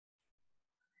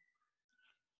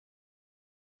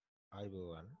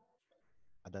ආයුබෝවන්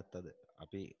අදත්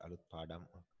අපි අලුත් පාඩම්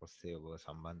ඔස්සේ ඔබ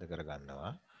සම්බන්ධ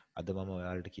කරගන්නවා. අද මම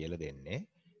ඔයාලට කියලා දෙන්නේ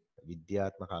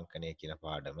විද්‍යාත්මක අංකණය කියන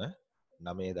පාඩම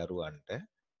 9 දරුවන්ට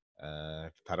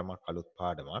තරමක් අලුත්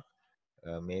පාඩමක්.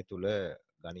 මේ තුල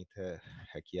ගණිත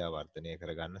හැකියාව වර්ධනය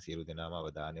කරගන්න සියලු දෙනාම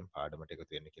අවධානයෙන් පාඩමට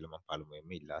එකතු වෙන්න කියලා මම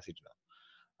පළමුවෙන්ම ඉල්ලා සිටිනවා.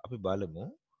 අපි බලමු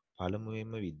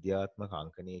පළමුවෙන්ම විද්‍යාත්මක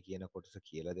අංකණය කියන කොටස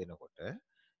කියලා දෙනකොට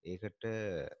ඒකට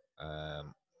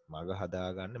මග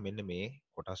හදාගන්න මෙන්න මේ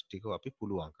කොටස් ටික අපි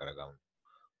පුළුවන් කරගමු.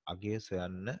 අගය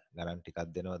සොයන්න ගණන් ටිකක්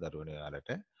දෙනවා දරුවනේ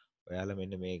ඔයාලට. ඔයාලා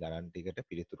මෙන්න මේ ගණන් ටිකට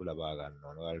පිළිතුරු ලබා ගන්න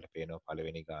ඕන. ඔයාලට පේනවා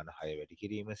පළවෙනි ගාන 6 වැඩි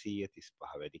කිරීම 100,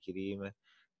 35 වැඩි කිරීම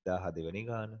 1000 දෙවෙනි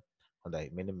ගාන. හොඳයි.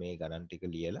 මෙන්න මේ ගණන් ටික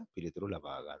ලියලා පිළිතුරු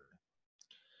ලබා ගන්න.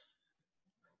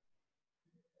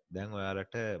 දැන්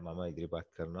ඔයාලට මම ඉදිරිපත්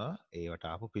කරනවා ඒවට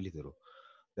ආපු පිළිතුරු.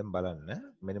 දැන් බලන්න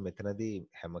මෙන්න මෙතනදී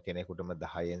හැම කෙනෙකුටම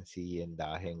 10න් 100න්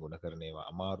 1000න් ගුණ කරන ඒවා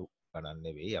අමාරු ගණන්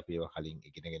නෙවෙයි. අපි ඒවා කලින්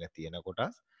ඉගෙනගෙන තියෙන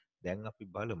කොටස්. දැන් අපි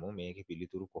බලමු මේකේ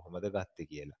පිළිතුරු කොහොමද ගත්තේ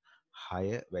කියලා.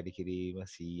 6 වැඩි කිරීම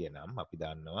 100 නම් අපි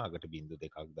දන්නවා අගට බිංදු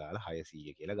දෙකක් දාලා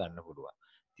 600 කියලා ගන්න පුළුවන්.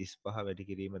 35 වැඩි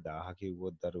කිරීම 1000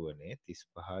 කිව්වොත් දරුවනේ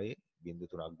 35යි බිංදු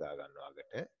 3ක් දා ගන්නවා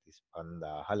අගට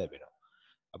 35000 ලැබෙනවා.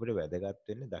 අපිට වැදගත්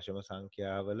වෙන්නේ දශම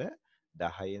සංඛ්‍යාවල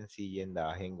 10න් 100න්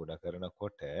 1000න් ගුණ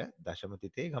කරනකොට දශම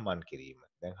තිතේ ගමන් කිරීම.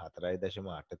 දැන්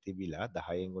 4.8 තිබිලා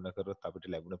 10න් ගුණ කරොත් අපිට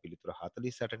ලැබුණ පිළිතුර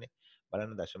 48නේ.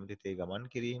 බලන්න දශම තිතේ ගමන්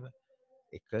කිරීම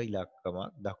එක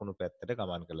ඉලක්කමක් දකුණු පැත්තට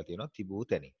ගමන් කරලා තියෙනවා තිබූ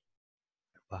තැනින්.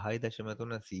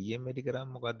 5.3 100න් වැඩි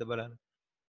කරාම මොකද්ද බලන්න?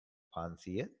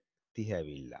 530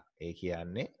 ඇවිල්ලා. ඒ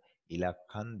කියන්නේ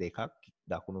ඉලක්කම් දෙකක්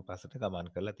දකුණු පසට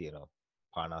ගමන් කරලා තියෙනවා.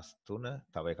 53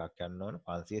 තව එකක් යන්න ඕන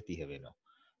 530 වෙනවා.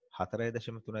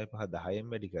 4.35 10න්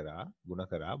වැඩි කරා ගුණ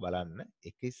කරා බලන්න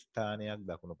එක ස්ථානයක්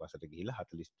දකුණු පසට ගිහිල්ලා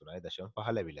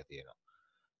 43.5 ලැබිලා තියෙනවා.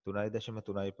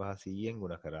 3.35 100න්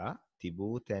ගුණ කරා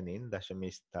තිබූ තැනින් දශම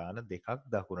ස්ථාන දෙකක්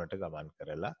දකුණට ගමන්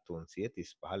කරලා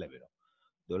 335 ලැබෙනවා.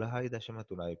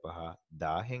 12.35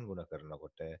 1000න් ගුණ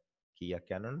කරනකොට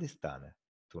කීයක් යන්න ඕනද ස්ථාන?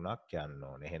 3ක් යන්න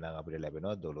ඕනේ. එහෙනම් අපිට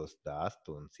ලැබෙනවා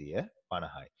 12350යි.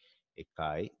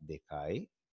 1යි 2යි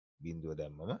බිංදුව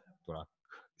දැම්මම 3ක්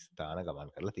ස්ථාන ගමන්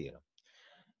කරලා තියෙනවා.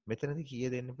 මෙතනදී කීය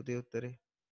දෙන්නේ පුතේ උත්තරේ?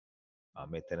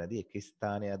 මෙතනදී එක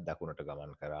ස්ථානයක් දකුණට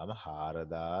ගමන් කරාම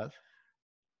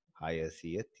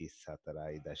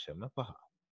 4634.5.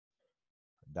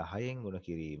 10න් ගුණ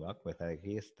කිරීමක් මෙතන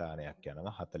එකේ ස්ථානයක්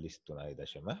යනවා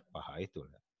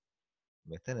 43.53.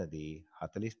 මෙතනදී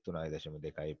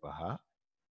 43.25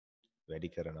 වැඩි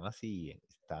කරනවා 100න්.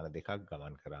 ස්ථාන දෙකක්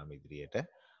ගමන් කරාම ඉදිරියට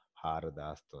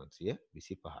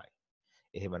 4325යි.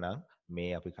 එහෙමනම්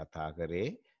මේ අපි කතා කරේ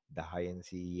 10න්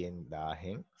 100න්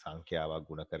 1000න් සංඛ්‍යාවක්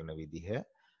ගුණ කරන විදිහ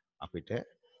අපිට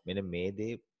මෙන්න මේ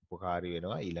දේ උපකාරී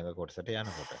වෙනවා ඊළඟ කොටසට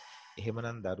යනකොට.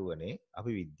 එහෙමනම් දරුවනේ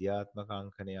අපි විද්‍යාත්මක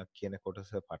අංකණයක් කියන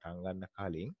කොටස පටන් ගන්න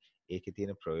කලින් ඒකේ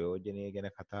තියෙන ප්‍රයෝජනය ගැන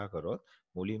කතා කරොත්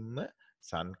මුලින්ම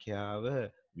සංඛ්‍යාව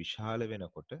විශාල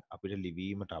වෙනකොට අපිට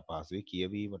ලිවීමට අපහසුයි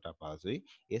කියවීමට අපහසුයි.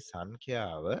 ඒ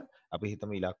සංඛ්‍යාව අපි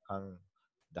හිතමු ඉලක්කම්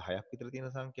 10ක් විතර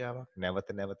තියෙන සංඛ්‍යාවක්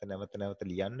නැවත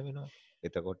ලියන්න වෙනවා.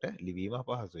 එතකොට ලිවීම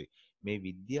අපහසුයි. මේ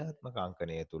විද්‍යාත්මක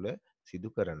අංකණය තුල සිදු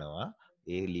කරනවා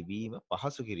ඒ ලිවීම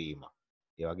පහසු කිරීමක්.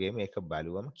 ඒ වගේම ඒක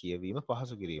බලුවම කියවීම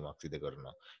පහසු කිරීමක් සිදු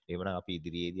කරනවා. එහෙමනම් අපි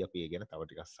ඉදිරියේදී අපි ඒ ගැන තව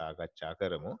ටිකක් සාකච්ඡා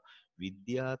කරමු.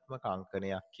 විද්‍යාත්මක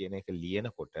අංකණයක් කියන එක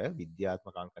ලියනකොට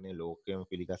විද්‍යාත්මක අංකණය ලෝකයේම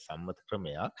පිළිගත් සම්මත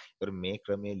ක්‍රමයක්. ඒතර මේ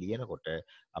ක්‍රමයේ ලියනකොට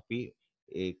අපි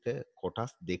ඒක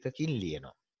කොටස් දෙකකින්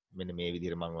ලියනවා. මෙන්න මේ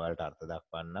විදිහට මම ඔයාලට අර්ථ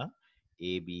දක්වන්නම්.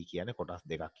 A B කියන්නේ කොටස්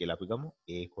දෙකක් කියලා අපි ගමු.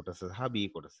 A කොටස සහ B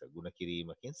කොටස ගුණ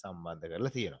කිරීමකින් සම්බන්ධ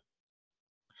කරලා තියෙනවා.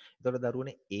 එතකොට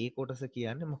දරුවනේ A කොටස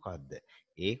කියන්නේ මොකක්ද?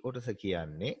 A කොටස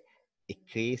කියන්නේ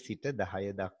 1 සිට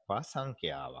 10 දක්වා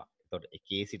සංඛ්‍යාවක්. එතකොට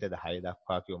 1 සිට 10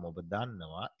 දක්වා කියවම ඔබ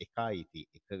දන්නවා 1යි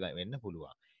 1 වෙන්න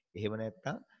පුළුවන්. එහෙම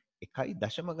නැත්නම් 1යි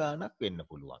දශම ගාණක් වෙන්න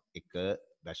පුළුවන්.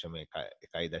 1.1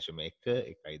 1.1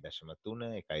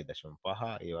 1.3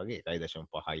 1.5 ඒ වගේ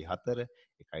 1.5යි 4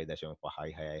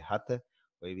 1.5යි 6යි 7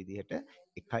 ඔය විදිහට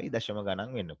 1යි දශම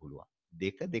ගණන් වෙන්න පුළුවන්.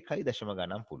 2 2යි දශම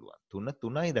ගණන් පුළුවන්. 3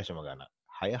 3යි දශම ගණන්.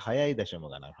 6 6යි දශම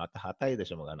ගණන්. 7 7යි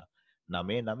දශම ගණන්.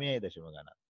 9 9යි දශම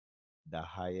ගණන්.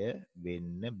 10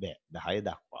 වෙන්න බෑ. 10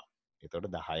 දක්වා.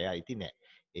 එතකොට 10 අයිති නෑ.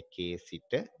 1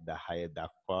 සිට 10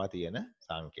 දක්වා තියෙන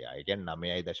සංඛ්‍යා. ඒ කියන්නේ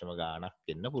 9යි දශම ගාණක්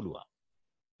වෙන්න පුළුවන්.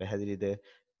 පැහැදිලිද?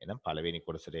 එහෙනම් පළවෙනි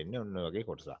කොටසට එන්නේ ඔන්න ඔය වගේ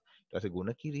කොටසක්. ඊට පස්සේ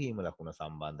ගුණ කිරීම ලකුණ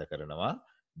සම්බන්ධ කරනවා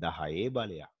 10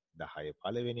 බලයක්. 10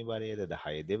 පළවෙනි බලයේද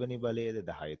 10 දෙවෙනි බලයේද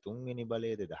 10 තුන්වෙනි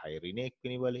බලයේද 10 ඍණ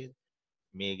එක්වෙනි බලයේද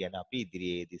මේ ගැන අපි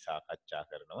ඉදිරියේදී සාකච්ඡා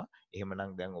කරනවා.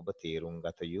 එහෙමනම් දැන් ඔබ තේරුම්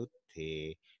ගත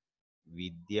යුත්තේ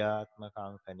විද්‍යාත්මක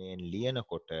අංකණයෙන්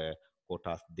ලියනකොට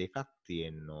කොටස් දෙකක්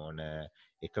තියෙන්න ඕන.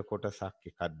 එක කොටසක්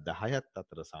එකක් 10ත්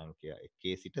අතර සංඛ්‍යා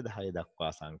 1 සිට 10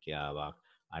 දක්වා සංඛ්‍යාවක්.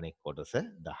 අනෙක් කොටස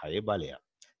 10 බලයක්.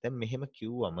 දැන් මෙහෙම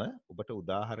කිව්වම ඔබට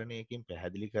උදාහරණයකින්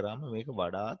පැහැදිලි කරාම මේක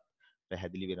වඩාත්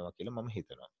පැහැදිලි වෙනවා කියලා මම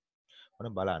හිතනවා.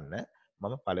 ඔන්න බලන්න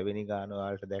මම පළවෙනි ගාන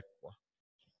වලට දැක්වුවා.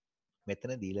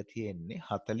 මෙතන දීලා තියෙන්නේ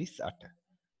 48.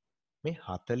 මේ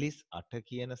 48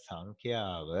 කියන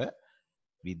සංඛ්‍යාව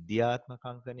විද්‍යාත්මක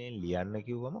අංකණයෙන් ලියන්න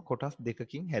කිව්වම කොටස්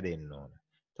දෙකකින් හැදෙන්න ඕන.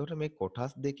 එතකොට මේ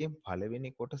කොටස් දෙකෙන්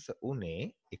පළවෙනි කොටස උනේ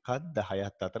 1ත්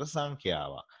 10ත් අතර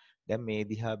සංඛ්‍යාවක්. දැන් මේ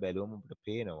දිහා බැලුවම අපිට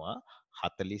පේනවා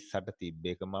 48 තිබ්බ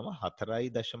එක මම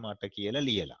 4.8 කියලා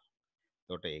ලියලා.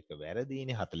 එතකොට ඒක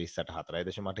වැරදීනේ 48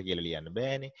 4.8 කියලා ලියන්න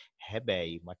බෑනේ.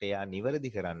 හැබැයි මට එයා නිවැරදි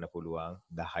කරන්න පුළුවන්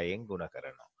 10න් ගුණ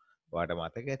කරනවා. ඔයාට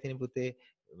මතක ඇතිනේ පුතේ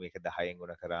මේක 10න්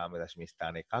ගුණ කරාම දශම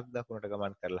ස්ථාන එකක් දකුණට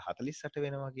ගමන් කරලා 48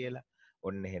 වෙනවා කියලා.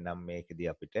 ඔන්න එහෙනම් මේකෙදි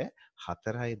අපිට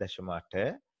 4.8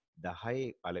 10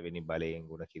 පළවෙනි බලයෙන්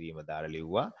ගුණ කිරීම දාලා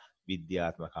ලිව්වා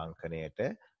විද්‍යාත්මක අංකණයට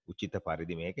උචිත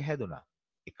පරිදි මේක හැදුනා.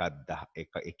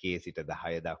 1 සිට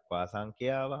 10 දක්වා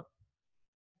සංඛ්‍යාවක්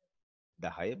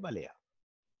 10 බලයක්.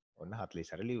 ඔන්න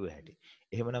 48 ලිව්ව හැටි.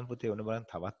 එහෙමනම් පුතේ ඔන්න බලන්න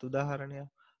තවත් උදාහරණයක්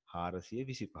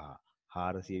 425.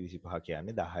 425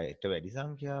 කියන්නේ 10ට වැඩි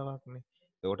සංඛ්‍යාවක්නේ.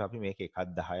 එතකොට අපි මේක 1ත්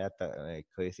 10ත්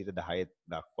 1 සිට 10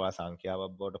 දක්වා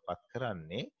සංඛ්‍යාවක් බවට පත්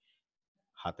කරන්නේ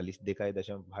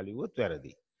 42.5 ලිව්වොත්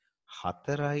වැරදි.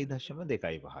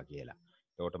 4.25 කියලා.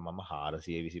 එතකොට මම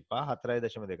 425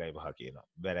 4.25 කියනවා.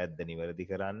 වැරැද්ද නිවැරදි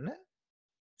කරන්න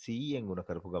 100ෙන් ගුණ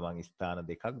කරපු ගමන් ස්ථාන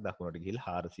දෙකක් දකුණට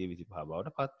ගිහිල්ලා 425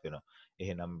 බවට පත් වෙනවා.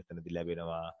 එහෙනම් මෙතනදී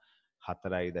ලැබෙනවා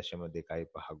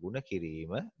 4.25 ගුණ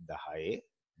කිරීම 10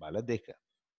 බල 2.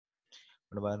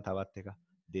 මොන බලන්න තවත් එකක්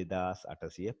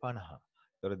 2850.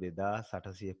 ඒතර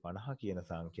 2850 කියන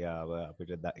සංඛ්‍යාව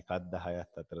අපිට 1ත්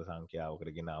 10ත් අතර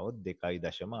සංඛ්‍යාවකට ගෙනාවොත්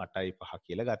 2.85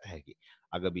 කියලා ගත හැකියි.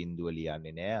 අග බිඳුව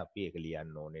ලියන්නේ නැහැ. අපි ඒක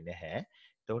ලියන්න ඕනේ නැහැ.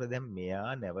 එතකොට දැන්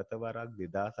මෙයා නැවත වරක්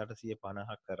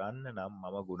 2850 කරන්න නම්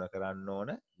මම ගුණ කරන්න ඕන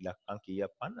ඉලක්කම්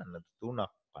කීයක් පන්නන්නද?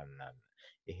 3ක් පන්නන්න.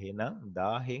 එහෙනම්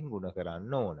 1000න් ගුණ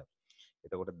කරන්න ඕන.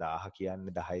 එතකොට 1000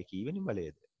 කියන්නේ 10 කීවෙනි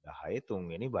බලයද? 10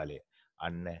 තුන්වෙනි බලය.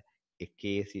 අන්න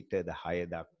 1 සිට 10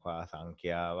 දක්වා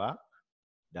සංඛ්‍යාවක්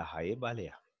 10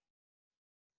 බලයක්.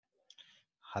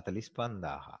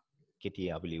 45000.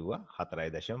 කෙටියෙන් අපි ලිව්වා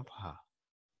 4.5.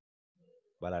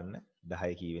 බලන්න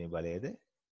 10 කීවෙනි බලයද?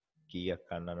 කීයක්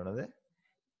ගන්න ඕනද?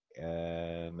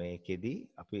 මේකෙදි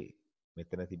අපි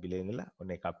මෙතන තිබිලා ඉඳලා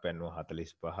ඔන්න එකක් පෙන්වුවා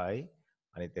 45යි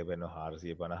අනිත් එක පෙන්වුවා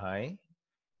 450යි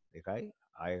දෙකයි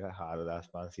ආයෙ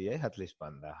 4500යි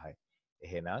 45000යි.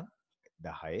 එහෙනම්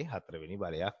 10 හතරවෙනි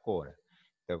බලයක් ඕන.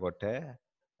 එතකොට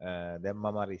දැන්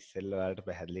මම අර ඉස්සෙල්ල වලට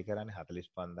පැහැදිලි කරන්නේ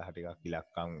 45000 ටිකක්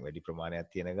ඉලක්කම් වැඩි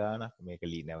ප්‍රමාණයක් තියෙන ගානක්. මේක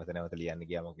නැවත නැවත ලියන්න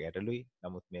ගියාම ගැටලුයි.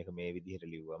 නමුත් මේක මේ විදිහට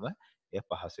ලිව්වම එය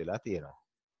පහසු වෙලා තියෙනවා.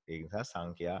 ඒ නිසා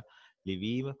සංඛ්‍යා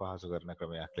ලිවීම පහසු කරන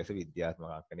ක්‍රමයක් ලෙස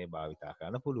විද්‍යාත්මක අංකණය භාවිතා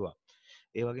කරන්න පුළුවන්.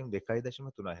 ඒ වගේම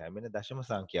 2.36 මෙන්න දශම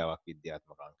සංඛ්‍යාවක්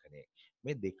විද්‍යාත්මක අංකණයේ.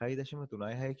 මේ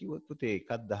 2.36 කිව්වොත් පුතේ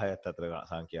 1ත් 10ත් අතර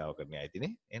සංඛ්‍යාවකටනේ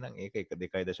ඇයිතිනේ. එහෙනම් ඒක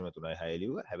 2.36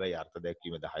 ලිව්වා. හැබැයි අර්ථ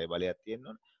දැක්වීම 10 බලයක් තියෙන්න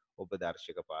ඕන. ඔබ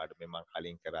දර්ශක පාඩමේ මම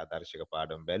කලින් කරා දර්ශක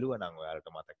පාඩම බැලුවා නම් ඔයාලට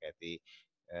මතක ඇති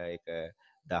ඒක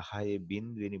 10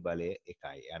 බිඳුවෙනි බලය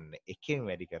 1යි. යන්න එකෙන්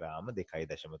වැඩි කරාම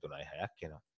 2.36ක්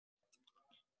එනවා.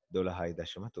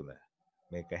 12.3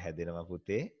 මේක හැදෙනවා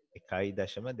පුතේ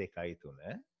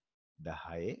 1.23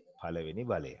 10 පළවෙනි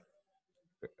බලය.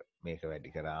 මේක වැඩි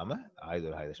කරාම ආය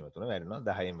 12.3 වැඩිනවා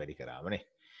 10න් වැඩි කරාමනේ.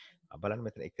 බලන්න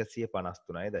මෙතන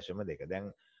 153.2. දැන්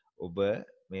ඔබ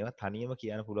මේවා තනියම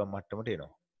කියන්න පුළුවන් මට්ටමට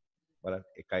එනවා. බලන්න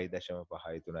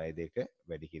 1.532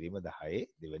 වැඩි කිරීම 10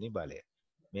 දෙවෙනි බලය.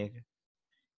 මේක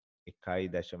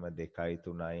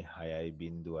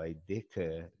 1.236.2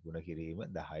 ගුණ කිරීම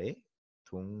 10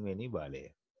 තුන්වෙනි බලය.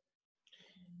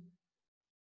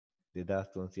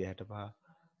 2365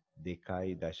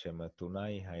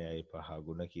 2.365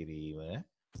 ගුණ කිරීම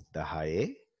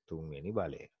 10 තුන්වෙනි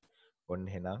බලය. ඔන්න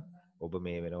එහෙනම් ඔබ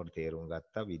මේ වෙනකොට තේරුම්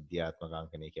ගත්තා විද්‍යාත්මක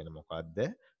අංකණය කියන්නේ මොකක්ද?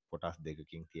 කොටස්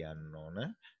දෙකකින් තියන්න ඕන.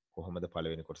 කොහොමද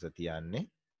පළවෙනි කොටස තියන්නේ?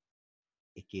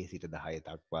 1 සිට 10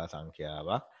 දක්වා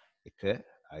සංඛ්‍යාවක් 1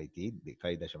 අයිති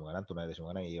 2 දශම ගණන් 3 දශම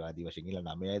ගණන් ඒ ආදී වශයෙන්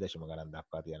ගිහලා 9 දශම ගණන්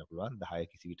දක්වා තියන්න පුළුවන්.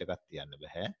 10 කිසි විටකත් තියන්න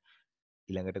බෑ.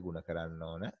 ඊළඟට ගුණ කරන්න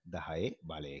ඕන 10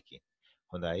 බලයකින්.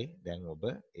 හොඳයි. දැන් ඔබ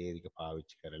ඒ ටික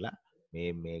පාවිච්චි කරලා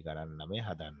මේ ගණන් 9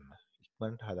 හදන්න.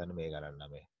 ඉක්මනට හදන්න මේ ගණන්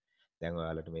 9. දැන්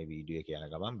ඔයාලට මේ වීඩියෝ එක යන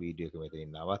ගමන් වීඩියෝ එක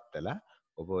මෙතනින් නවත්තලා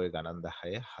ඔබ ওই ගණන්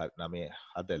 10 9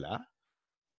 හදලා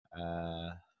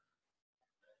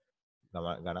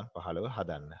ගණන් 15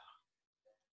 හදන්න.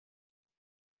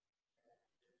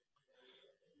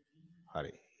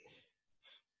 හරි.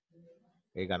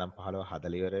 ඒ ගණන් 15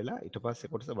 හදලා ඉවර වෙලා ඊට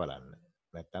පස්සේ කොටස බලන්න.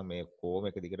 නැත්තම් මේ කොහොම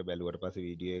එක දිගට බැලුවට පස්සේ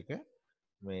වීඩියෝ එක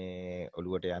මේ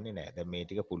ඔලුවට යන්නේ නැහැ. දැන් මේ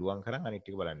ටික පුළුවන් කරන් අනිත්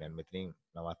ටික බලන්න යන්න. මෙතනින්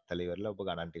නවත්තලා ඉවරලා ඔබ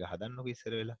ගණන් ටික හදන්නකො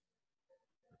ඉස්සර වෙලා.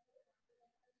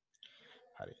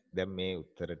 හරි. දැන් මේ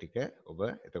උත්තර ටික ඔබ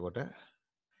එතකොට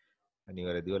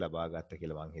නිවැරදිව ලබා ගත්ත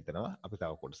කියලා මම හිතනවා. අපි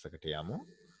තව කොටසකට යමු.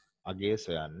 අගය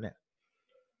සොයන්න.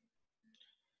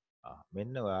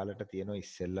 මෙන්න ඔයාලට තියෙනවා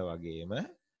ඉස්සෙල්ලා වගේම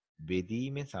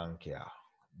බෙදීමේ සංඛ්‍යා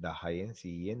 10න්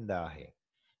 100න් 1000න්.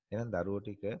 එහෙනම් දරුවෝ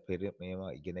ටික පෙර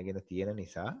මේවා ඉගෙනගෙන තියෙන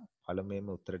නිසා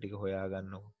පළමුවෙන්ම උත්තර ටික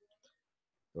හොයාගන්නකො.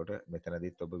 එතකොට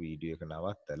මෙතනදිත් ඔබ වීඩියෝ එක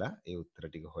නවත්තලා ඒ උත්තර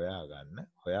ටික හොයාගන්න.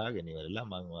 හොයාගෙන ඉවරලා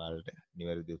මම ඔයාලට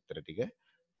නිවැරදි උත්තර ටික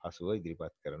පසුව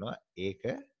ඉදිරිපත් කරනවා. ඒක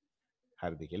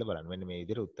හරිද කියලා බලන්න. මෙන්න මේ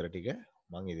විදිහට උත්තර ටික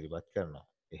මම ඉදිරිපත් කරනවා.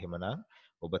 එහෙමනම්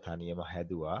ඔබ තනියම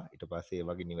හැදුවා ඊට පස්සේ ඒ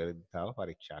වගේ නිවැරදිතාව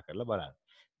පරීක්ෂා කරලා බලන්න.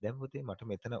 දැන් පුතේ මට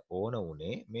මෙතන ඕන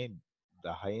උනේ මේ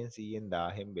 10න් 100න්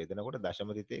 1000න් බෙදනකොට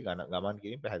දශම තිතේ ගමන්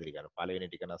කිරීම පැහැදිලි කරන්න. පළවෙනි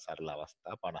ටික නම් සරල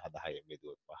අවස්ථා 50 10න්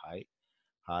බෙදුවොත් 5යි.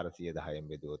 400 10න්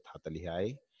බෙදුවොත් 40යි.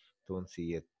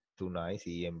 300 3යි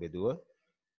 100න් බෙදුවොත්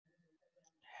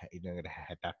ඊළඟට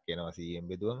 60ක් එනවා 100න්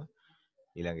බෙදුවම.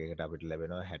 ඊළඟ එකට අපිට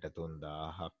ලැබෙනවා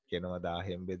 63000ක් එනවා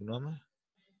 1000න් බෙදුනම.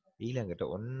 ඊළඟට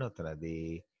ඔන්න ඔතනදී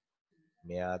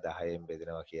මෙයා 10න්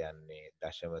බෙදෙනවා කියන්නේ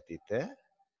දශම තිත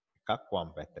එකක් වම්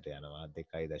පැත්තට යනවා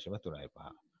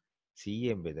 2.35.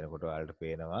 100න් බෙදනකොට ඔයාලට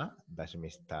පේනවා දශම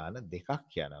ස්ථාන දෙකක්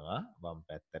යනවා වම්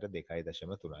පැත්තට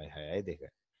 2.362.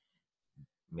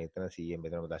 මෙතන 100න්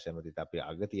බෙදනම දශම තිත අපි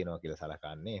අග තියනවා කියලා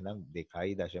සලකන්නේ. එහෙනම්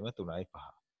 2.35.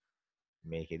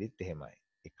 මේකෙදිත් එහෙමයි.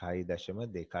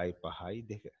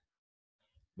 1.252.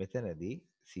 මෙතනදී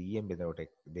 100න් බෙදනකොට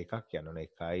දෙකක් යනවනේ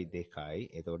 1යි 2යි.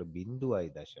 එතකොට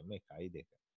 0.12.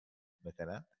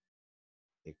 මෙතන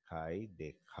 1යි 2යි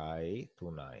 3යි.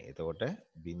 එතකොට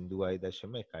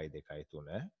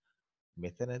 0.123.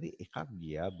 මෙතනදී එකක්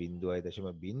ගියා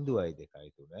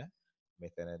 0.023.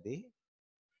 මෙතනදී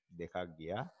දෙකක්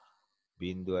ගියා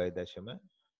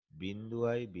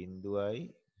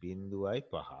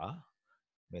 0.0.0.5.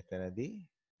 මෙතනදී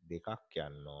දෙකක්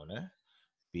යන්න ඕන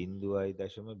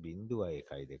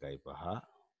 0.0125.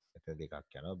 මෙතන දෙකක්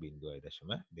යනවා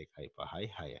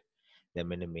 0.256. දැන්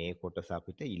මෙන්න මේ කොටස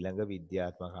අපිට ඊළඟ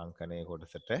විද්‍යාත්මක අංකණයේ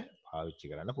කොටසට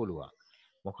පාවිච්චි කරන්න පුළුවන්.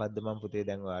 මොකද්ද මම පුතේ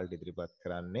දැන් ඔයාලට ඉදිරිපත්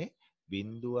කරන්නේ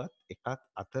බිඳුවත් එකත්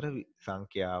අතර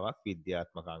සංඛ්‍යාවක්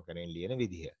විද්‍යාත්මක අංකණයෙන් ලියන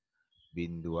විදිහ.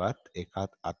 බිඳුවත්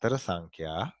එකත් අතර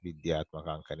සංඛ්‍යා විද්‍යාත්මක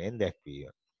අංකණයෙන්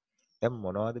දැක්වීම. දැන්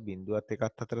මොනවද බිඳුවත්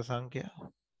එකත් අතර සංඛ්‍යා?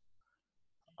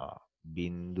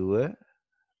 බිඳුව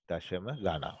දශම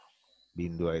ගණන්.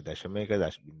 0.1 0.2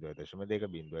 0.3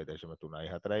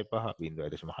 4.5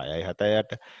 0.6යි 7යි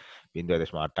 8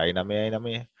 0.8යි 9යි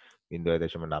 9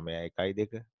 0.9යි 1යි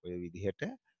 2 ඔය විදිහට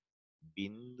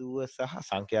බිඳුව සහ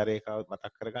සංඛ්‍යා රේඛාව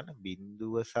මතක් කරගන්න.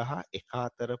 බිඳුව සහ එක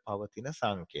අතර පවතින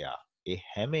සංඛ්‍යා ඒ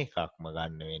හැම එකක්ම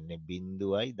ගන්න වෙන්නේ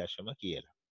 0.0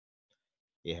 කියලා.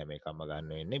 ඒ හැම එකක්ම ගන්න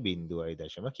වෙන්නේ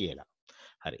 0.0 කියලා.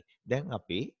 හරි. දැන්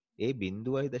අපි ඒ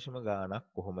 0.0 ගානක්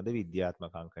කොහොමද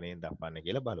විද්‍යාත්මක අංකණයෙන් දක්වන්නේ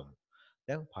කියලා බලමු.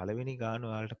 දැන් පළවෙනි ගාන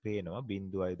ඔයාලට පේනවා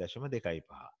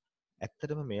 0.25.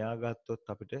 ඇත්තටම මෙයා ගත්තොත්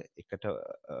අපිට එකට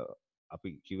අපි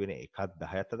කියවනේ 1ත්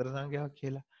 10ත් අතර සංඛ්‍යාවක්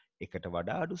කියලා. එකට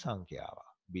වඩා අඩු සංඛ්‍යාවක්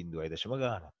 0.0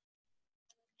 ගානක්.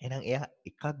 එහෙනම් එයා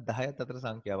 1ත් 10ත් අතර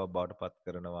සංඛ්‍යාවක් බවට පත්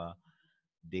කරනවා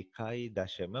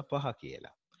 2.5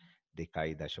 කියලා.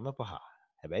 2.5.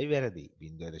 හැබැයි වැරදි.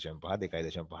 0.5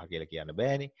 2.5 කියලා කියන්න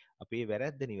බෑනේ. අපි මේ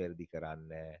වැරද්ද නිවැරදි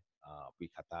කරන්න අපි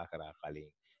කතා කරා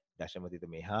කලින් දශම තිත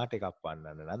මෙහාට එකක්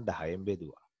පන්නන්න නම් 10න්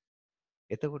බෙදුවා.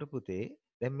 එතකොට පුතේ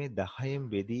දැන් මේ 10න්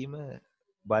බෙදීම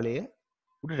බලය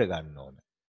උඩට ගන්න ඕන.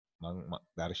 මම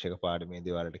දර්ශක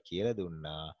පාඩමේදී ඔයාලට කියලා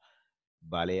දුන්නා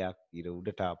බලයක් ඉර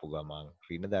උඩට ආපු ගමන්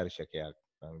ඍණ දර්ශකයක්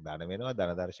නම් ධන වෙනවා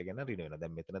ධන දර්ශකයක් නම් ඍණ වෙනවා.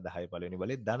 දැන් මෙතන 10 පළවෙනි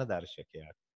බලේ ධන දර්ශකයක්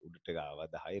උඩට ගාවා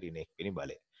 10 ඍණ 1 වෙනි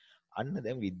බලය. අන්න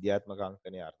දැන් විද්‍යාත්මක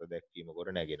අංකණයේ අර්ථ දැක්වීම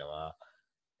කොට නැගෙනවා.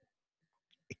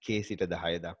 1 සිට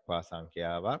 10 දක්වා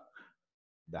සංඛ්‍යාවක්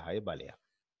 10 බලයක්.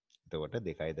 එතකොට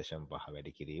 2.5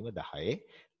 වැඩි කිරීම 10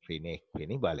 ඍණ 1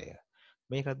 වෙනි බලය.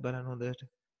 මේකත් බලන්න හොඳට.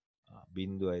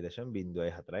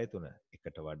 0.043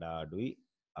 එකට වඩා අඩුයි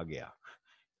අගයක්.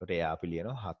 එතකොට එයා අපි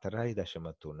ලියනවා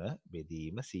 4.3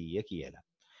 බෙදීම 100 කියලා.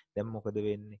 දැන් මොකද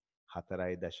වෙන්නේ?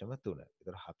 4.3.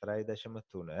 එතකොට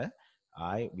 4.3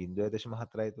 ආයි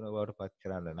 0.43 බවට පත්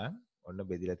කරන්න නම් ඔන්න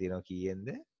බෙදිලා තියෙනවා කීයෙන්ද?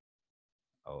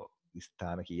 ඔව්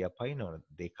ස්ථාන කීයක් පනින්න ඕන?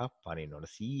 දෙකක් පනින්න ඕන.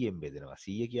 100ෙන් බෙදෙනවා.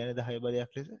 100 කියන්නේ 10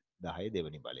 බලයක් ලෙස 10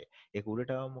 දෙවෙනි බලය. ඒක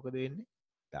උඩට ආවම මොකද වෙන්නේ?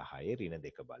 10 ඍණ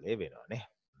 2 බලය වෙනවා නේ.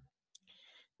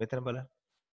 මෙතන බලන්න.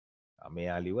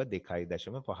 මෙයා ලිව්වා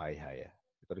 2.56.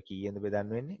 එතකොට කීයෙන්ද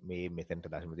බෙදන්න වෙන්නේ? මේ මෙතනට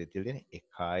දශම දෙතිල් දෙන්නේ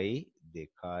 1යි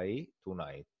 2යි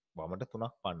 3යි. වමට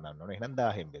 3ක් පන්නන්න ඕනේ. එහෙනම්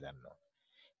 1000න් බෙදන්න ඕනේ.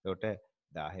 එතකොට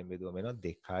 1000න් බෙදුවම එනවා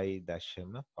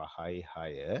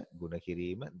 2.56 ගුණ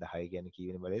කිරීම 10 කියන්නේ කී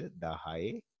වෙනි බලයද?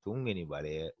 10 3 වෙනි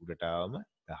බලය උඩට ආවම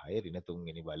 10 ඍණ 3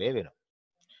 වෙනි බලය වෙනවා.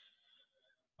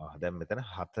 දැන් මෙතන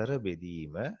 4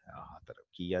 බෙදීම 4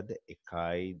 කීයද?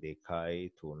 1යි 2යි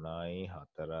 3යි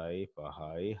 4යි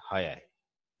 5යි 6යි.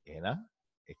 එහෙනම්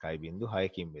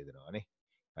 1.6කින් බෙදනවානේ.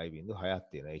 1.6ක්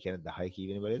තියෙනවා. ඒ කියන්නේ 10 කී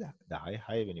වෙනි බලයද? 10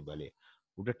 6 වෙනි බලය.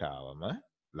 උඩට ආවම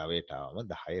ලවයට ආවම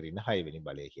 10 ඍණ 6 වෙනි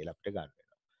බලය කියලා අපිට ගන්න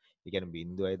වෙනවා. ඒ කියන්නේ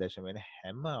බිංදුවයි දශම වෙන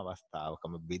හැම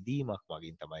අවස්ථාවකම බෙදීමක්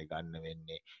වලින් තමයි ගන්න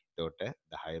වෙන්නේ. එතකොට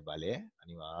 10 බලය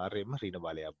අනිවාර්යයෙන්ම ඍණ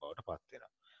බලයක් බවට පත්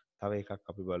වෙනවා. තව එකක්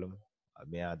අපි බලමු.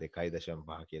 මෙයා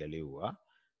 2.5 කියලා ලිව්වා.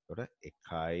 එතකොට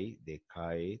 1යි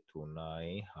 2යි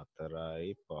 3යි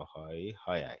 4යි 5යි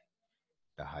 6යි.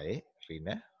 10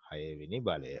 ඍණ 6 වෙනි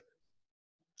බලය.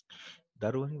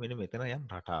 දරුවනි මෙන්න මෙතන යම්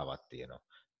රටාවක් තියෙනවා.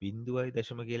 බිංදුවයි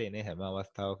දශම කියලා එන හැම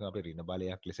අවස්ථාවකම අපි ඍණ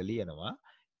බලයක් ලෙස ලියනවා.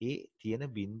 ඒ තියෙන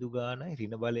බිංදු ගානයි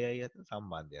ඍණ බලයයි අතර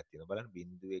සම්බන්ධයක් තියෙනවා. බලන්න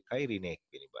බිංදු 1යි ඍණ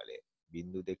 1 වෙනි බලය.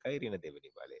 බිංදු 2යි ඍණ 2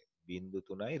 වෙනි බලය. බිංදු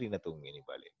 3යි ඍණ 3 වෙනි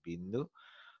බලය. බිංදු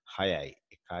 6යි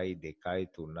 1යි 2යි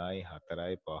 3යි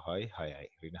 4යි 5යි 6යි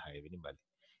ඍණ 6 වෙනි බලය.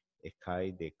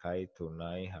 1යි 2යි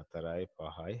 3යි 4යි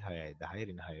 5යි 6යි 10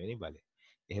 ඍණ 6 වෙනි බලය.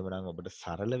 එහෙමනම් ඔබට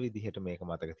සරල විදිහට මේක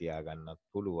මතක තියාගන්නත්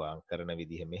පුළුවන්. කරන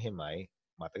විදිහ මෙහෙමයි.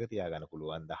 මතක තියාගන්න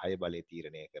පුළුවන් 10 බලය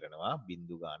තීරණය කරනවා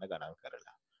බිංදු ගාන ගණන්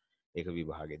කරලා. ඒක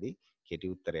විභාගෙදී කෙටි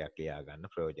උත්තරයක් ලියා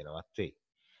ගන්න ප්‍රයෝජනවත් වෙයි.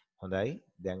 හොඳයි.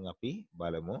 දැන් අපි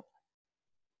බලමු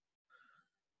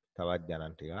තවත්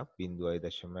ගණන් ටිකක්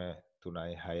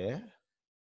 0.36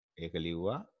 ඒක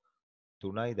ලිව්වා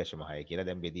 3.6 කියලා.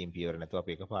 දැන් බෙදීම් පියවර නැතුව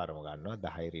අපි එකපාරම ගන්නවා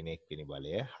 10 ඍණ 1 වෙනි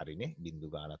බලය. හරිනේ. බිංදු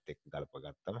ගානත් එක්ක ගලප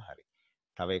ගත්තම හරි.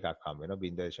 තව එකක් හම්බ වෙනවා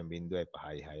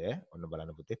 0.56. ඔන්න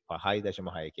බලන්න පුතේ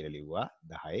 5.6 කියලා ලිව්වා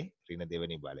 10 ඍණ 2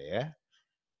 වෙනි බලය.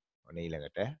 ඔන්න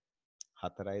ඊළඟට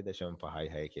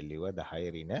 4.56 කියලා ලිව්වා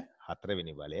 10 ඍණ 4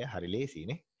 වෙනි බලය. හරි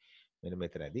ලේසියිනේ. මෙන්න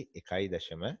මෙතනදී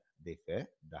 1.2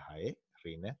 10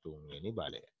 ඍණ 3 වෙනි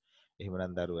බලය.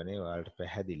 එහෙමනම් දරුවනේ ඔයාලට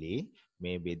පැහැදිලි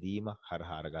මේ බෙදීමක්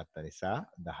හරහා අරගත්ත නිසා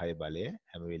 10 බලය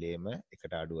හැම වෙලේම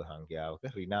එකට අඩුව සංඛ්‍යාවක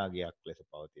ඍණාගයක් ලෙස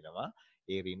පවතිනවා.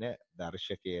 ඒ ඍණ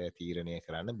දර්ශකය තීරණය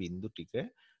කරන්න බිංදු ටික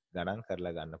ගණන්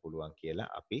කරලා ගන්න පුළුවන්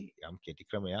කියලා අපි යම් කෙටි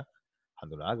ක්‍රමයක්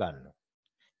හඳුනා ගන්නවා.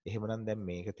 එහෙමනම් දැන්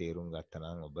මේක තේරුම් ගත්තා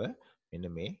නම් ඔබ මෙන්න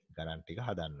මේ ගණන් ටික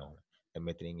හදන්න ඕන. දැන්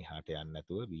මෙතනින් එහාට යන්න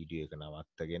නැතුව වීඩියෝ එක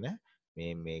නවත්තගෙන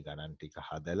මේ ගණන් ටික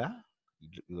හදලා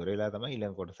ඉවර වෙලා තමයි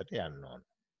ඊළඟ කොටසට යන්න ඕන.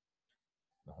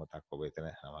 මොහොතක් ඔබ එතන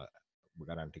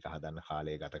ගණන් ටික හදන්න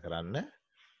කාලය ගත කරන්න.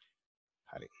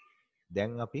 හරි.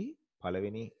 දැන් අපි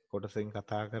පළවෙනි කොටසෙන්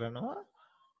කතා කරනවා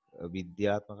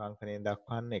විද්‍යාත්මක අංකණයෙන්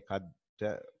දක්වන්න එක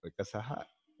සහ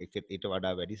එකට ඊට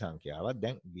වඩා වැඩි සංඛ්‍යාවක්.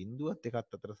 දැන් බිංදුවත්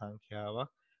එකත් අතර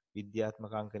සංඛ්‍යාවක්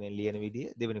විද්‍යාත්මක අංකණයෙන් ලියන විදිය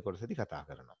දෙවෙනි කොටසදී කතා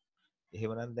කරනවා.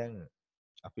 එහෙමනම් දැන්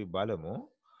අපි බලමු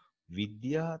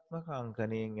විද්‍යාත්මක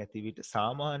අංකණයෙන් ඇති විට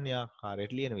සාමාන්‍ය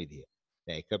ආකාරයට ලියන විදිය.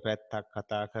 දැන් එක පැත්තක්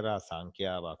කතා කරා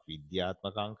සංඛ්‍යාවක්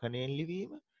විද්‍යාත්මක අංකණයෙන්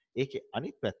ලිවීම. ඒකේ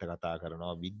අනිත් පැත්ත කතා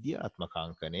කරනවා විද්‍යාත්මක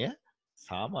අංකණය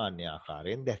සාමාන්‍ය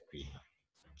ආකාරයෙන් දැක්වීම.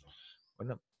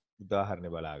 ඔන්න උදාහරණ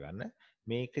බලා ගන්න.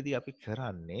 මේකදී අපි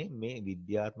කරන්නේ මේ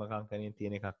විද්‍යාත්මක අංකණයෙන්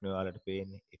තියෙන එකක් නේ ඔයාලට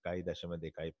පේන්නේ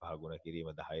 1.25 ගුණ කිරීම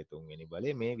 10 3 වෙනි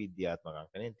බලය මේ විද්‍යාත්මක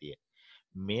අංකණයෙන් තියෙන.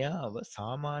 මෙයාව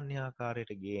සාමාන්‍ය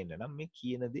ආකාරයට ගේන්න නම් මේ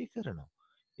කියන දේ කරනවා.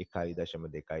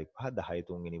 1.25 10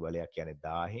 3 වෙනි බලයක් කියන්නේ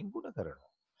 1000න් ගුණ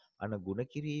කරනවා. අන ගුණ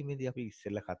කිරීමේදී අපි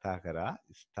ඉස්සෙල්ලා කතා කරා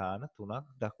ස්ථාන 3ක්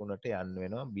දකුණට යන්න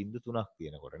වෙනවා බිංදු 3ක්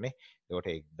තියෙනකොටනේ. ඒකට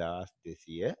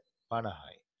 1250යි.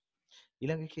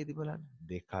 ඊළඟ එකේදී බලන්න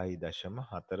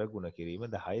 2.4 ගුණ කිරීම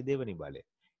 10 දෙවෙනි බලය.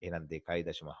 එහෙනම්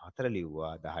 2.4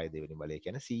 ලිව්වා 10 දෙවෙනි බලය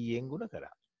කියන්නේ 100න් ගුණ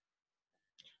කරා.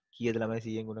 කීයද ළමයි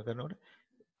 100න් ගුණ කරනකොට?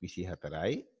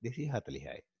 24යි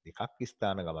 240යි. දෙකක්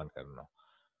ස්ථාන ගමන් කරනවා.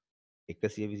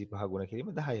 125 ගුණ කිරීම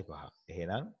 10 5.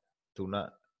 එහෙනම් 3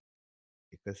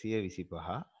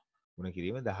 125 ගුණ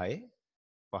කිරීම 10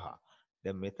 5.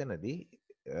 දැන් මෙතනදී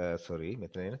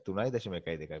මෙතන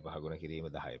 3.125 ගුණ කිරීම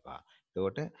 10 5.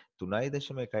 එතකොට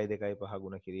 3.125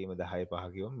 ගුණ කිරීම 10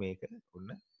 5 කියවම මේක ඔන්න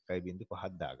 1.5ක්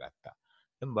දාගත්තා.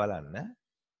 දැන් බලන්න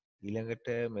ඊළඟට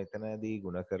මෙතනදී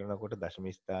ගුණ කරනකොට දශම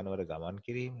ස්ථානවල ගමන්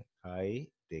කිරීම 1යි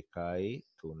 2යි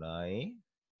 3යි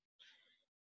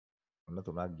ඔන්න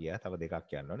 3ක් ගියා. තව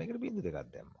දෙකක් යන්න ඕනේ. ඒකට බිංදු දෙකක්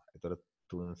දැම්මා. එතකොට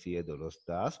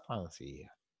 312500.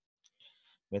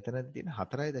 මෙතනදී තියෙන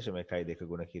 4.12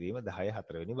 ගුණ කිරීම 10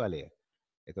 4 වෙනි බලය.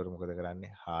 එතකොට මොකද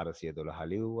කරන්නේ? 412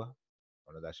 ලිව්වා.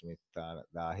 ඔන්න දශම ස්ථාන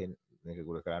 1000න් මේක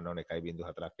ගුණ කරන්න ඕනේ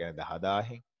 1.4ක් කියන්නේ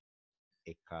 10000න්.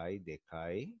 1යි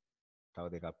 2යි තව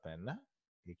දෙකක් පැන්න.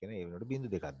 ඒ කියන්නේ ඒ වෙනකොට බිංදු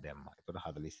දෙකක් දැම්මා. එතකොට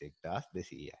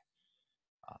 41200යි.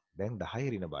 දැන්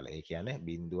 10 ඍණ බල. ඒ කියන්නේ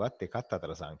බිංදුවත් එකත්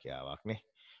අතර සංඛ්‍යාවක් නේ.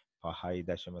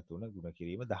 5.3 ගුණ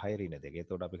කිරීම 10 ඍණ 2.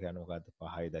 එතකොට අපි කියන්නේ මොකද්ද?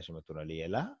 5.3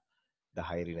 ලියලා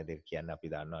 10 ඍණ 2 කියන්නේ අපි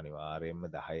දන්නවා අනිවාර්යයෙන්ම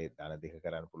 10 ධන 2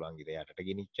 කරන්න පුළුවන් ඉර යටට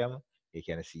ගෙනිච්චම. ඒ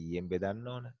කියන්නේ 100ෙන් බෙදන්න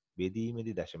ඕන.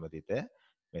 බෙදීමේදී දශම තිත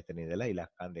මෙතන ඉඳලා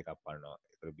ඉලක්කම් දෙකක් පනනවා.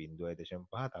 ඒතර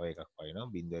 0.5 තව එකක් පනිනවා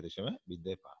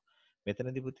 0.05.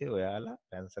 මෙතනදී පුතේ ඔයාලා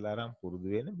පැන්සල අරන් පුරුදු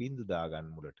වෙන බිංදු දාගන්න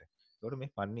මුලට. ඒකට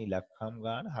මේ පන්නේ ඉලක්කම්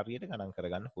ගන්න හරියට ගණන්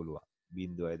කරගන්න පුළුවන්.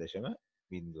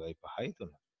 0.0.5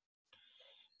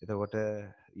 එතකොට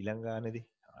ඊළඟ ගානේදී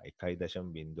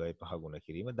 1.05 ගුණ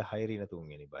කිරීම 10 ඍණ 3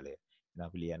 වෙනි බලය. එහෙනම්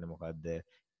අපි ලියන්නේ මොකද්ද?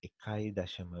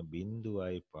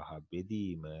 1.05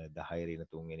 බෙදීම 10 ඍණ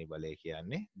 3 වෙනි බලය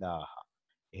කියන්නේ 1000.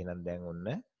 එහෙනම් දැන් ඔන්න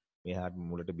මෙහාට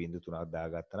මුලට බිංදු 3ක්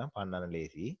දාගත්තා නම් පන්නන්න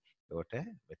ලේසි. ඒකට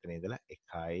මෙතන ඉඳලා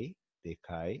 1යි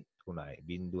 2යි 3යි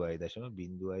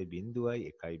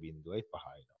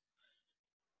 0.0.1.05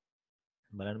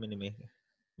 බලන්න මෙන්න මේක.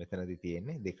 මෙතනදී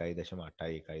තියෙන්නේ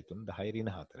 2.8යි 1.3 10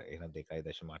 ඍණ 4. එහෙනම්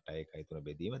 2.8යි 1.3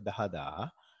 බෙදීම 10000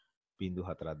 බිංදු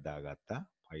 4ක් දාගත්තා.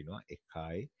 පයින්නවා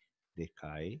 1යි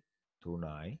 2යි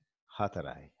 3යි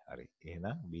 4යි. හරි.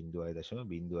 එහෙනම්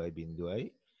 0.0.0.2යි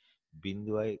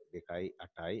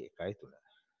 8යි 1යි 3.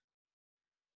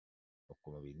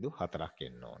 ඔක්කොම බිංදු 4ක්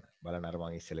එන්න ඕන. බලන්න අර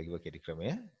මම ඉස්සෙල්ලා කිව්ව කෙටි ක්‍රමය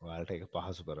ඔයාලට ඒක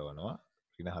පහසු කරනවා.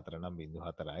 ඍණ 4 නම් බිංදු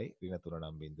 4යි, ඍණ 3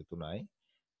 නම් බිංදු 3යි,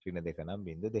 ඍණ 2 නම්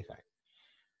බිංදු 2යි.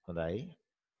 හොඳයි.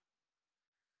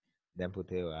 දැන්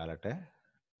පුතේ ඔයාලට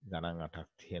ගණන් 8ක්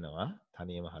තියෙනවා.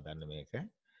 තනියම හදන්න මේක.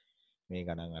 මේ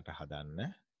ගණන් 8 හදන්න.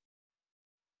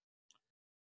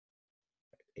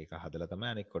 ඒක හදලා තමයි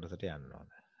අනෙක් කොටසට යන්න ඕන.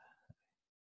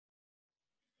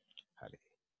 හරි.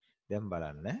 දැන්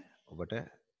බලන්න ඔබට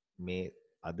මේ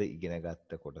අද ඉගෙන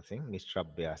ගත්ත කොටසෙන් මිශ්‍ර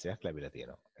අභ්‍යාසයක් ලැබිලා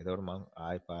තියෙනවා. එතකොට මම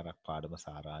ආයෙ පාරක් පාඩම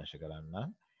සාරාංශ කරන්නම්.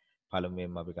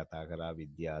 පළමුවෙන්ම අපි කතා කරා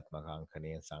විද්‍යාත්මක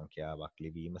අංකණයෙන් සංඛ්‍යාවක්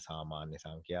ලිවීම සාමාන්‍ය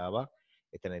සංඛ්‍යාවක්.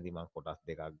 එතනදී මම කොටස්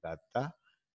දෙකක් ගත්තා.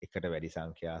 එකට වැඩි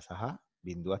සංඛ්‍යා සහ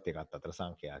බිඳුවත් එකත් අතර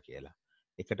සංඛ්‍යා කියලා.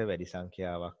 එකට වැඩි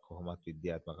සංඛ්‍යාවක් කොහොමත්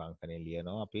විද්‍යාත්මක අංකණයෙන්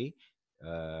ලියනවා අපි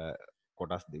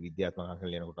කොටස් විද්‍යාත්මක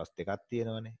අංකණයෙන් ලියන කොටස් දෙකක්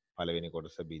තියෙනවානේ. පළවෙනි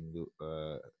කොටස බිඳු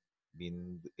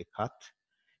එකත්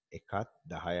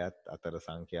 10ත් අතර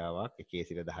සංඛ්‍යාවක් 1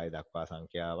 සිට 10 දක්වා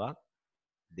සංඛ්‍යාවක්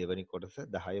දෙවැනි කොටස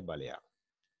 10 බලයක්.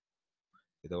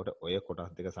 එතකොට ඔය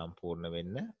කොටස් දෙක සම්පූර්ණ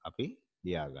වෙන්න අපි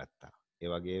ලියාගත්තා. ඒ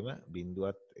වගේම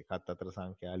බිඳුවත් එකත් අතර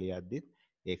සංඛ්‍යා ලියද්දිත්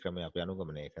ඒ ක්‍රමය අපි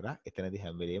අනුගමනය කරා. එතනදී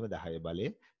හැම වෙලේම 10 බලය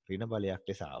ඍණ බලයක්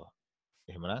ලෙස ආවා.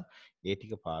 එහෙමනම් ඒ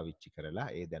ටික පාවිච්චි කරලා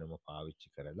ඒ දැනුම පාවිච්චි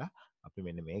කරලා අපි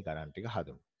මෙන්න මේ ගණන් ටික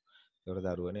හදමු. ඒතකොට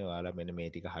දරුවනේ ඔයාලා මෙන්න මේ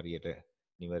ටික හරියට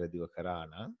නිවැරදිව කරා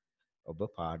නම් ඔබ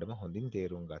පාඩම හොඳින්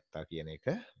තේරුම් ගත්තා කියන එක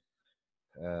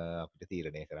අපිට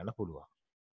තීරණය කරන්න පුළුවන්.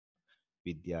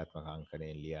 විද්‍යාත්මක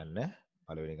අංකණයෙන් ලියන්න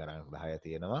පළවෙනි ගණන් 10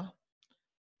 තියෙනවා.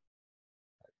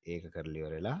 ඒක කරලා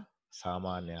ඉවරලා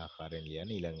සාමාන්‍ය ආකාරයෙන්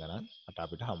ලියන්න ඊළඟ ගණන් 8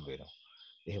 අපිට හම්බ වෙනවා.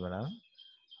 එහෙමනම්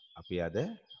අපි අද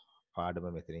පාඩම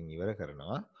මෙතනින් ඉවර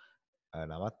කරනවා.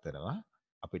 නවත්තනවා.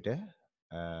 අපිට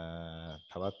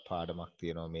තවත් පාඩමක්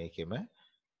තියෙනවා මේකෙම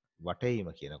වටේීම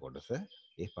කියන කොටස.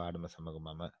 ඒ පාඩම සමග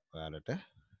මම ඔයාලට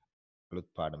අලුත්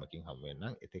පාඩමකින් හමු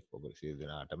වෙන්නම්. එතෙක් ඔබ සියලු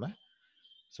දෙනාටම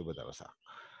සුබ දවසක්.